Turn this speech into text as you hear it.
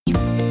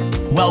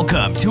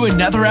Welcome to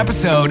another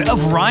episode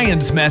of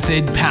Ryan's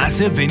Method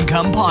Passive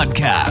Income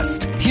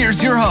Podcast.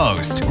 Here's your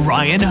host,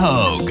 Ryan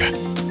Hogue.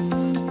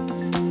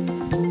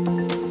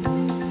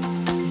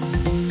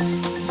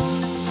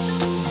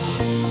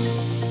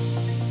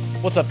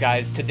 What's up,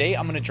 guys? Today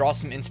I'm going to draw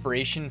some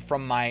inspiration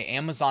from my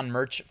Amazon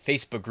merch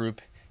Facebook group,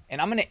 and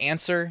I'm going to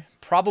answer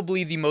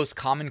probably the most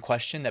common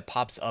question that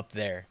pops up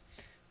there.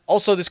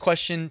 Also, this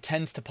question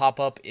tends to pop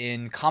up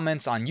in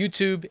comments on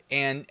YouTube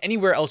and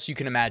anywhere else you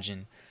can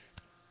imagine.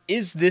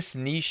 Is this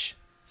niche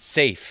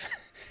safe?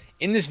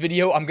 In this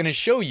video, I'm going to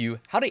show you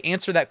how to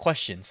answer that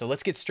question. So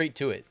let's get straight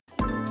to it.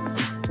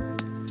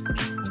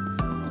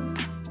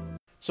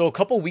 So a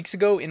couple weeks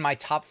ago in my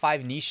top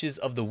 5 niches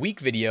of the week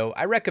video,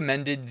 I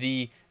recommended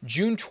the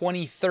June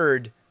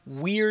 23rd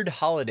weird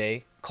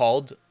holiday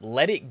called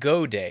Let It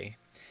Go Day.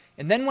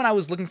 And then when I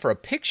was looking for a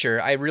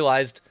picture, I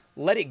realized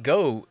Let It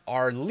Go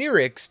are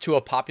lyrics to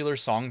a popular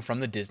song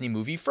from the Disney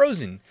movie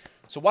Frozen.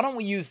 So why don't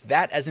we use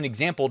that as an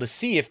example to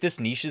see if this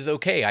niche is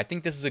okay? I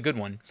think this is a good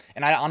one.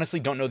 And I honestly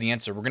don't know the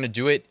answer. We're going to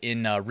do it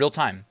in real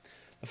time.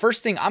 The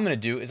first thing I'm going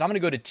to do is I'm going to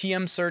go to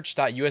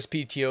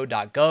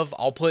tmsearch.uspto.gov.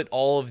 I'll put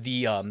all of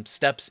the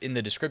steps in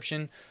the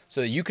description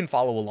so that you can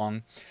follow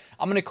along.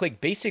 I'm going to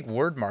click basic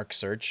word mark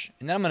search,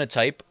 and then I'm going to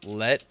type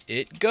let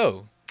it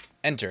go.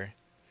 Enter.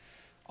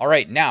 All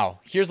right, now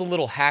here's a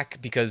little hack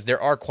because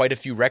there are quite a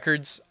few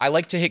records. I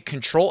like to hit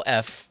Control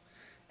F.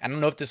 I don't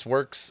know if this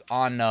works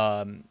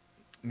on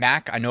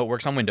Mac. I know it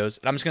works on Windows.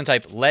 And I'm just going to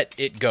type let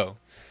it go.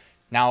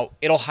 Now,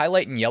 it'll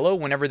highlight in yellow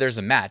whenever there's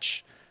a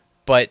match.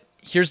 But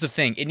here's the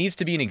thing. It needs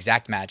to be an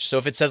exact match. So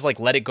if it says like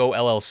let it go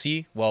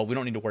LLC, well, we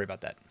don't need to worry about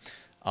that.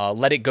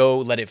 Let it go,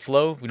 let it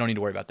flow. We don't need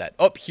to worry about that.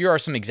 Oh, here are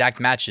some exact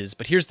matches.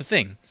 But here's the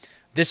thing.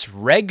 This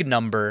reg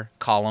number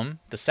column,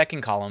 the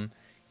second column,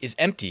 is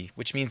empty,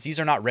 which means these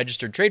are not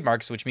registered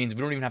trademarks, which means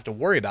we don't even have to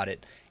worry about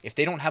it. If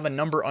they don't have a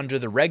number under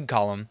the reg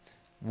column,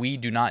 we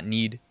do not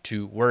need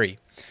to worry.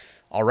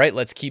 All right,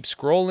 let's keep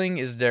scrolling.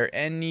 Is there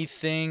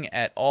anything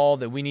at all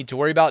that we need to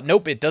worry about?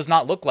 Nope, it does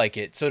not look like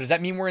it. So does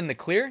that mean we're in the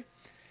clear?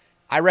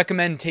 I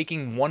recommend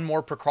taking one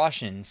more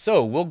precaution.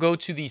 So we'll go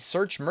to the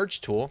search merch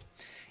tool,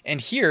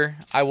 and here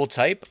I will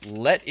type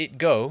let it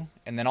go,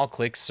 and then I'll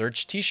click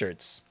search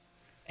t-shirts.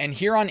 And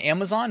here on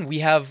Amazon, we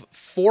have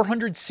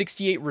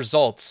 468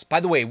 results. By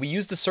the way, we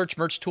use the search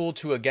merch tool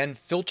to, again,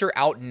 filter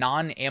out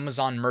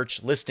non-Amazon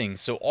merch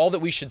listings. So all that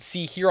we should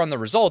see here on the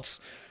results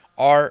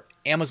are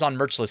Amazon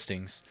merch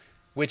listings,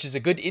 which is a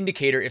good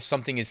indicator if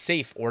something is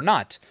safe or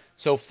not.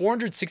 So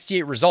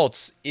 468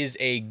 results is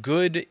a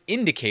good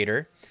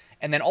indicator.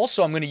 And then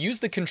also I'm going to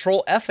use the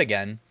Control F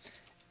again,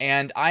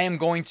 and I am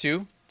going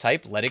to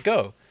type let it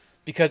go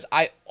because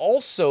I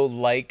also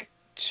like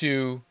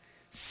to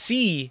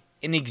see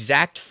an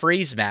exact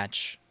phrase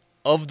match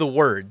of the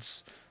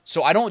words.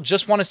 So I don't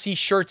just want to see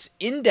shirts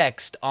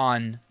indexed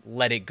on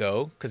let it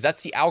go because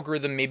that's the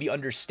algorithm maybe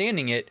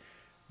understanding it.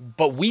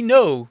 But we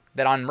know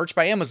that on Merch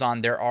by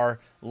Amazon, there are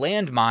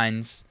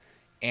landmines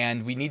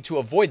and we need to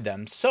avoid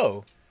them.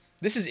 So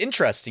this is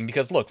interesting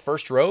because look,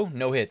 first row,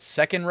 no hits.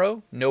 Second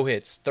row, no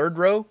hits. Third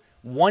row,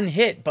 1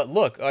 hit. But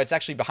look, it's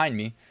actually behind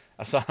me.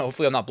 So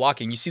hopefully I'm not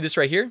blocking. You see this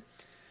right here?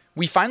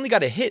 We finally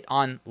got a hit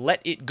on let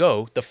it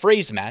go, the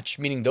phrase match,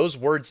 meaning those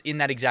words in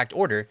that exact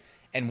order.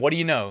 And what do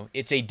you know?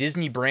 It's a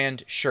Disney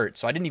brand shirt.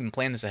 So I didn't even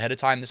plan this ahead of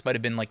time. This might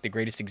have been like the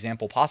greatest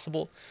example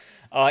possible.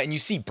 And you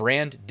see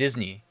brand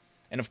Disney.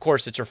 And of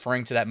course, it's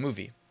referring to that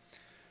movie.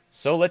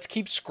 So let's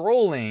keep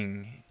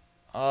scrolling.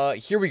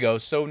 Here we go.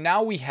 So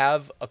now we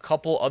have a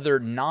couple other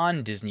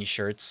non-Disney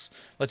shirts.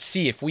 Let's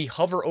see if we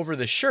hover over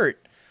the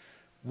shirt.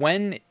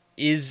 When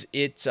is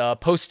it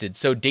posted?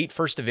 So date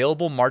first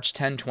available, March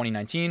 10,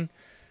 2019.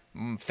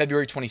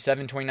 February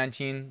 27,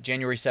 2019.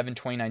 January 7,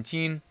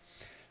 2019.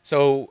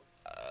 So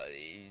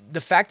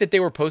the fact that they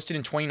were posted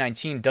in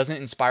 2019 doesn't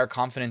inspire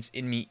confidence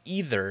in me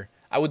either.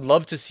 I would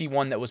love to see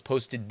one that was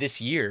posted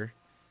this year.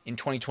 In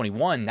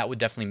 2021, that would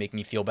definitely make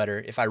me feel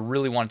better if I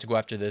really wanted to go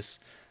after this.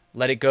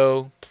 Let it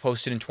go,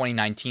 posted in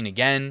 2019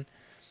 again.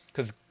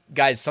 Because,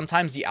 guys,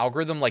 sometimes the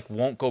algorithm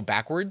won't go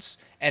backwards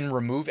and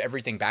remove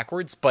everything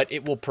backwards, but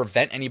it will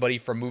prevent anybody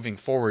from moving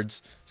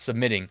forwards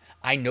submitting.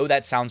 I know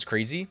that sounds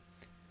crazy.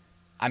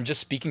 I'm just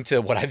speaking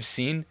to what I've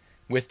seen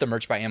with the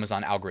Merch by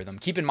Amazon algorithm.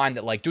 Keep in mind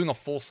that doing a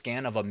full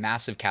scan of a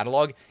massive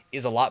catalog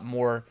is a lot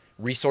more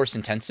resource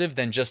intensive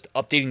than just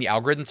updating the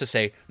algorithm to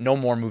say no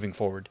more moving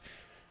forward.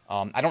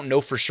 I don't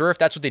know for sure if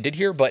that's what they did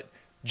here, but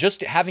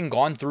just having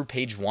gone through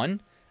page 1,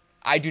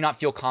 I do not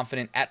feel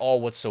confident at all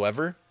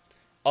whatsoever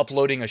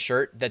uploading a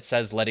shirt that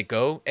says let it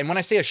go. And when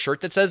I say a shirt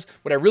that says,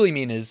 what I really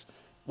mean is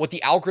what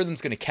the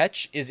algorithm's going to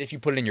catch is if you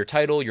put it in your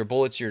title, your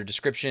bullets, your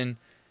description,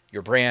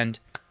 your brand,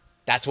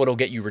 that's what'll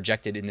get you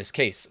rejected in this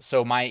case.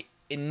 So my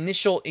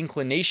initial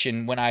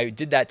inclination when I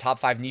did that top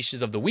 5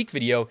 niches of the week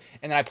video,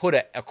 and then I put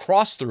a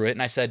cross through it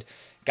and I said,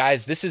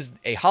 guys, this is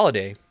a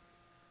holiday,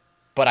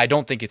 but I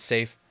don't think it's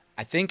safe.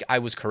 I think I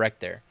was correct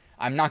there.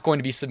 I'm not going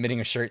to be submitting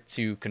a shirt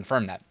to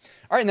confirm that.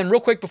 All right, and then real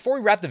quick, before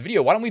we wrap the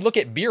video, why don't we look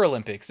at Beer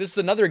Olympics? This is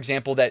another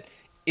example that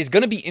is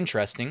going to be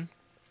interesting.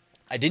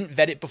 I didn't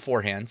vet it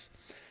beforehand.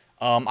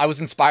 I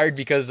was inspired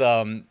because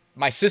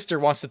my sister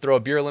wants to throw a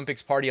beer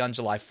Olympics party on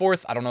July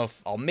 4th. I don't know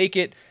if I'll make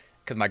it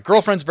because my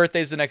girlfriend's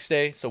birthday is the next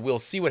day. So we'll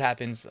see what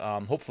happens.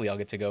 Hopefully I'll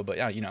get to go,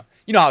 but you know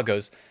how it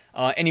goes.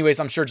 Anyways,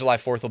 I'm sure July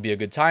 4th will be a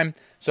good time.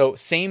 So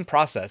same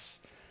process.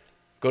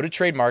 Go to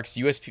trademarks,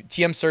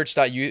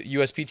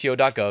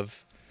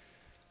 tmsearch.uspto.gov,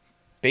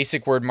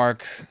 basic word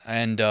mark,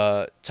 and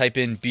type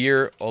in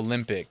beer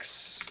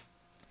Olympics.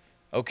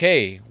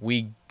 Okay,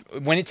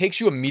 when it takes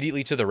you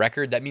immediately to the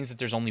record, that means that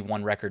there's only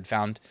one record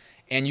found.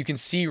 And you can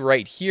see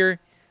right here,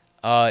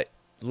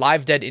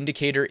 live dead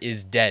indicator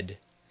is dead.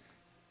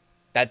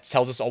 That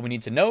tells us all we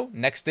need to know.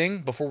 Next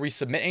thing, before we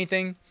submit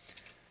anything,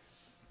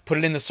 put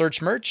it in the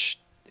search merch,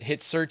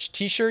 hit search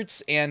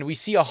t-shirts, and we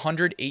see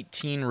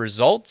 118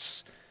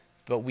 results,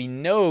 but we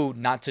know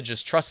not to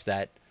just trust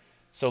that.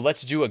 So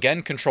let's do,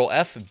 again, Control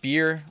F,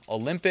 beer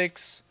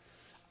Olympics,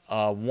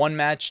 1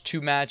 match, 2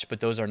 match,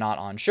 but those are not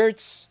on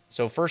shirts.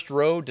 So first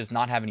row does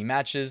not have any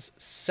matches.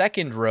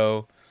 Second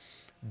row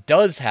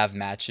does have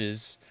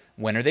matches.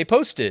 When are they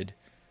posted?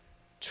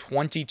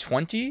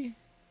 2020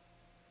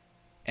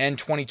 and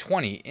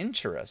 2020.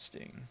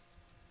 Interesting.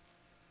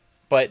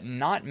 But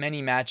not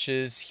many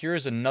matches.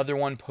 Here's another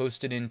one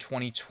posted in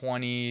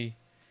 2020.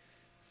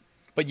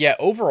 But yeah,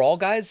 overall,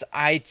 guys,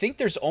 I think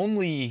there's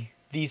only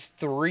these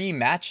 3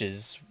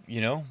 matches,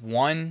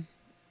 1,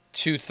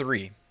 2,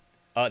 3.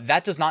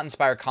 That does not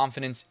inspire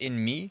confidence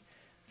in me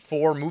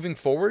for moving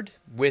forward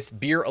with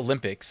beer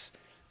Olympics.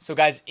 So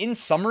guys, in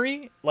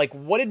summary,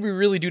 what did we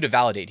really do to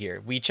validate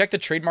here? We checked the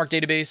trademark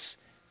database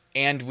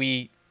and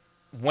we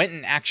went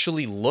and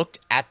actually looked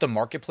at the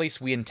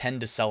marketplace we intend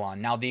to sell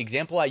on. Now, the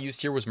example I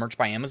used here was Merch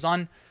by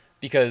Amazon,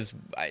 because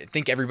I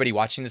think everybody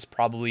watching this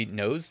probably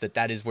knows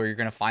that is where you're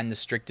going to find the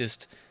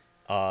strictest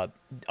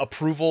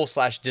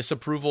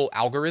approval/disapproval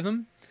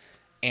algorithm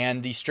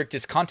and the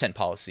strictest content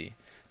policy.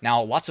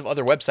 Now, lots of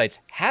other websites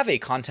have a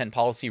content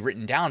policy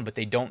written down, but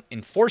they don't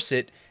enforce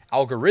it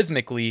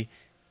algorithmically,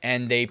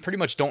 and they pretty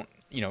much don't,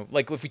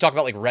 if we talk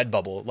about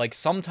Redbubble,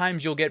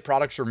 sometimes you'll get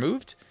products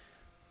removed,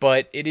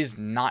 but it is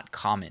not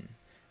common.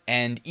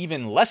 And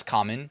even less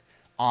common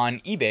on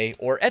eBay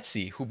or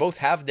Etsy, who both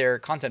have their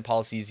content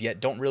policies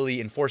yet don't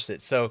really enforce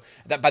it. So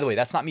that, by the way,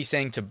 that's not me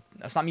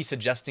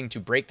suggesting to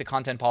break the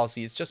content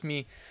policy. It's just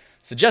me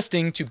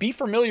suggesting to be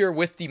familiar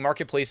with the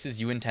marketplaces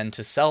you intend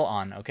to sell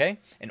on, okay?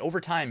 And over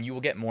time, you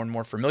will get more and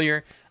more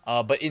familiar.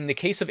 But in the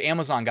case of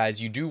Amazon,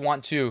 guys, you do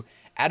want to,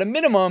 at a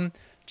minimum,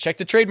 check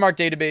the trademark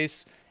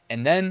database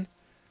and then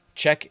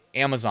check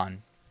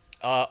Amazon.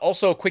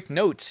 Also, a quick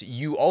note,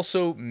 you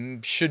also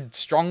should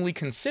strongly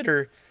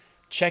consider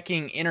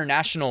checking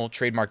international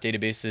trademark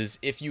databases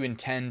if you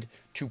intend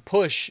to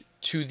push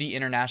to the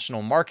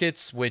international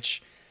markets,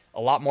 which a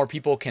lot more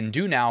people can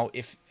do now.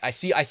 If I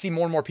see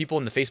more and more people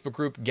in the Facebook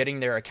group getting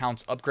their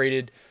accounts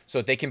upgraded so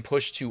that they can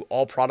push to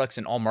all products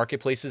in all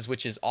marketplaces,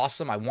 which is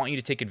awesome. I want you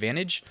to take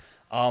advantage.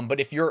 But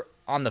if you're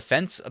on the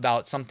fence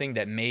about something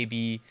that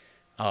maybe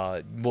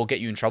will get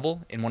you in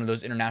trouble in one of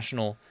those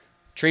international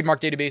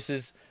trademark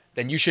databases,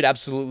 then you should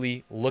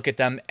absolutely look at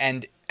them.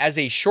 And as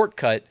a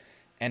shortcut,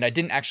 and I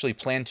didn't actually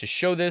plan to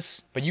show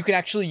this, but you can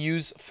actually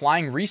use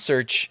Flying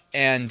Research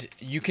and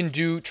you can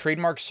do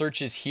trademark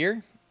searches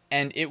here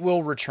and it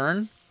will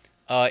return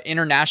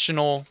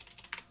international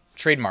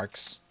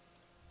trademarks.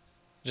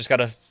 Just got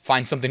to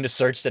find something to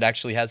search that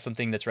actually has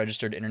something that's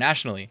registered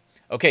internationally.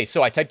 Okay,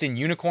 so I typed in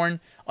unicorn.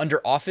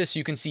 Under office,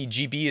 you can see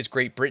GB is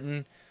Great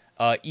Britain,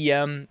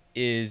 EM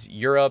is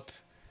Europe,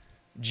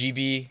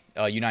 GB,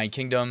 United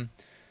Kingdom,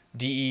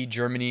 DE,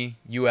 Germany,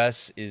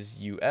 US is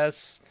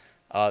US.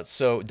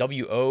 So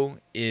WO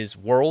is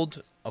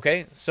world.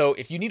 Okay, so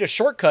if you need a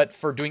shortcut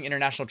for doing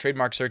international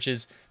trademark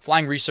searches,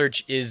 Flying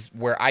Research is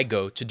where I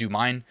go to do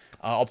mine.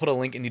 I'll put a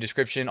link in the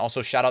description.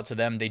 Also, shout out to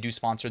them. They do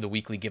sponsor the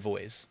weekly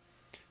giveaways.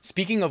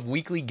 Speaking of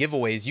weekly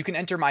giveaways, you can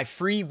enter my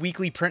free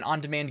weekly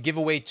print-on-demand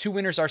giveaway. 2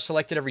 winners are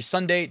selected every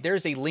Sunday.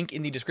 There's a link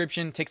in the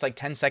description. It takes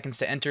 10 seconds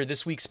to enter.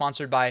 This week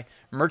sponsored by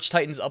Merch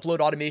Titans Upload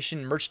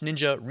Automation, Merch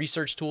Ninja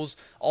Research Tools,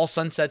 All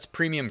Sunsets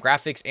Premium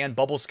Graphics, and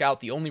Bubble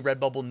Scout, the only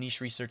Redbubble niche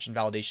research and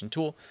validation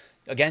tool.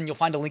 Again, you'll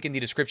find a link in the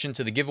description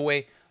to the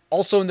giveaway.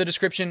 Also in the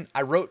description,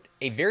 I wrote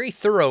a very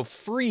thorough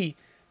free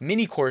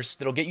mini course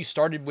that'll get you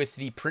started with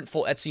the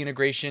Printful Etsy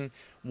integration.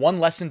 1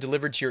 lesson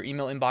delivered to your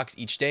email inbox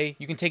each day.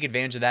 You can take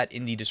advantage of that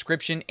in the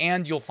description,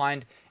 and you'll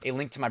find a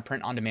link to my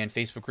Print on Demand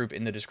Facebook group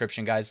in the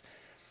description, guys.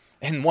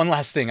 And one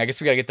last thing, I guess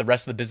we gotta get the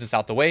rest of the business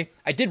out the way.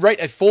 I did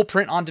write a full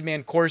Print on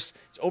Demand course.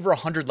 It's over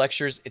 100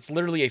 lectures. It's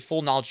literally a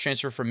full knowledge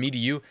transfer from me to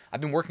you.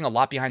 I've been working a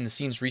lot behind the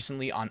scenes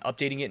recently on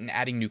updating it and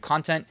adding new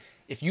content.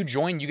 If you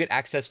join, you get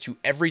access to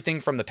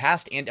everything from the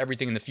past and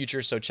everything in the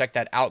future, so check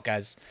that out,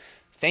 guys.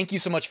 Thank you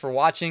so much for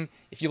watching.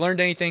 If you learned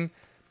anything,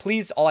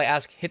 please, all I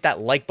ask, hit that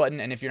like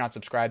button. And if you're not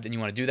subscribed and you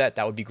want to do that,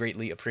 that would be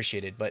greatly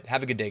appreciated. But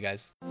have a good day,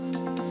 guys.